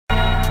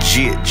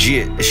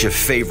Jit, it's your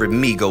favorite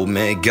Migo,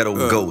 man, Ghetto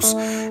Ghost.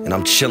 And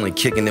I'm chillin',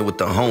 kicking it with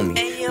the homie,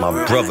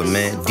 my brother,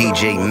 man,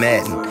 DJ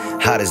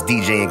Madden. Hottest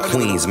DJ in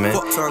Queens, man.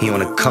 He on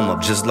the come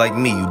up just like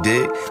me, you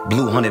dig?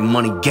 Blue 100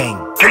 Money Gang.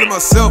 Feeling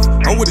myself,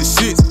 I'm with the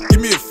shits. Give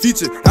me a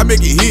feature, I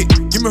make it hit.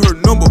 Give me her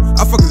number,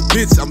 I fuck this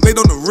bitch. I'm late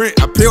on the rent,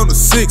 I pay on the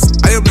 6.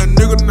 I am that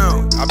nigga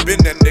now. I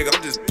been that nigga,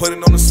 I'm just putting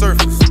on the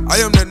surface.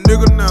 I am that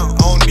nigga now.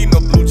 I don't need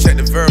no blue check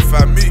to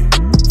verify me.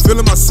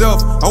 Feeling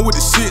myself, I'm with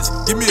the shits.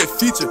 Give me a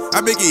feature,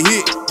 I make it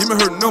hit. Give me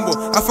her number,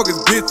 I fuck this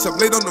bitch. I'm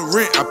late on the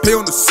rent, I pay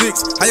on the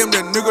 6. I am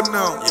that nigga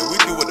now. Yeah, we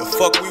do what the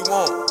fuck we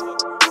want.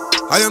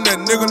 I am that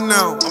nigga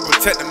now. I'm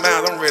protecting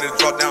mine, I'm ready to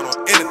drop down on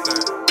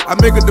anything. I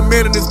make a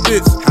demand in this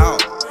bitch. How?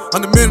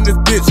 I'm the man in this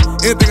bitch.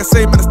 Anything I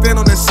say, man, I stand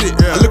on that shit.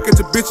 I look at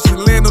your bitches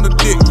and land on the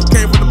dick.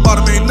 Came from the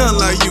bottom, ain't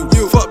nothing like you.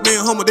 Fuck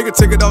being homo, they can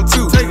take it out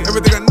too.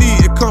 Everything I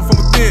need, it come from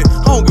within.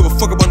 I don't give a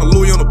fuck about the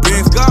Louis on the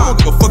Benz. I don't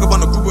give a fuck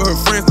about the group of her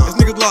friends. These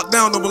niggas locked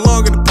down, don't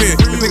belong in the pen.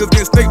 These niggas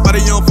getting staked by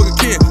their young fucking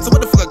kin. So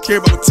what the fuck I care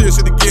about material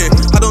shit again?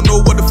 I don't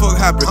know what the fuck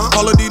happened.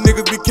 All of these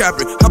niggas be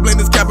capping. I blame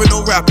this capping,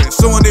 no rapping.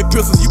 Showing their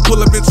pistols, you pull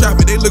up in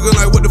traffic. They looking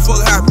like what the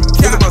fuck happened.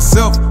 Killing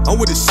myself, I'm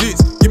with the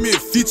shits. Give me a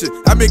feature,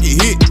 I make it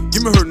hit.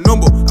 Give me her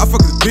number, I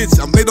fuck this bitch.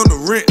 I'm late on the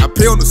rent, I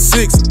pay on the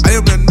 6. I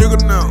am that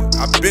nigga now.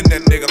 I been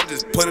that nigga, I'm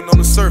just putting on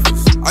the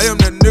surface. I am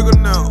that nigga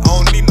now. I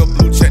don't need no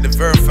blue check to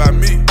verify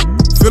me.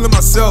 Feeling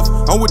myself,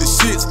 I'm with the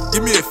shits.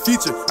 Give me a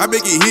feature, I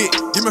make it hit.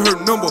 Give me her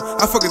number,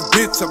 I fuck this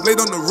bitch. I'm late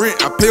on the rent,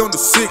 I pay on the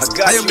 6.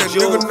 I am that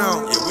nigga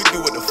now. Yeah, we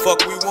do what the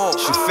fuck we want.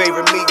 It's your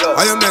favorite Migo.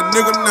 I am that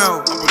nigga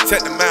now. I'm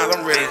protecting mine,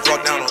 I'm ready to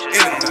drop down on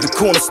anything. The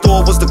corner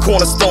store was the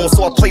cornerstone,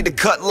 so I played the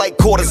cut like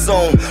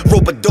cortisone.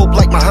 Rope a dope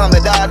like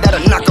Muhammad Ali,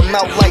 that'll knock him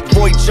out like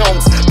Roy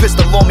Jones.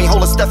 Pistol on me,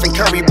 hold a Stephen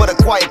Curry, but a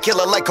quiet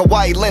killer like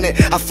Kawhi Leonard.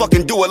 I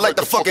fucking do it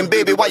like the fucking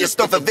baby. Why you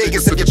stuff in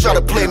Vegas if you try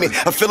to play me?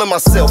 I'm feeling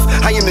myself,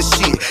 I am the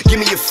shit. Give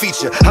me a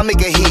feature, I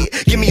make a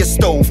hit. Give me a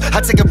stove,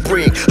 I take a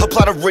brick,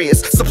 apply the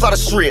wrist, supply the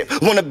strip.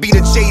 Wanna be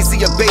the Jay-Z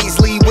or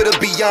Baisley with a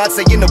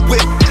Beyonce in the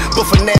whip, but for now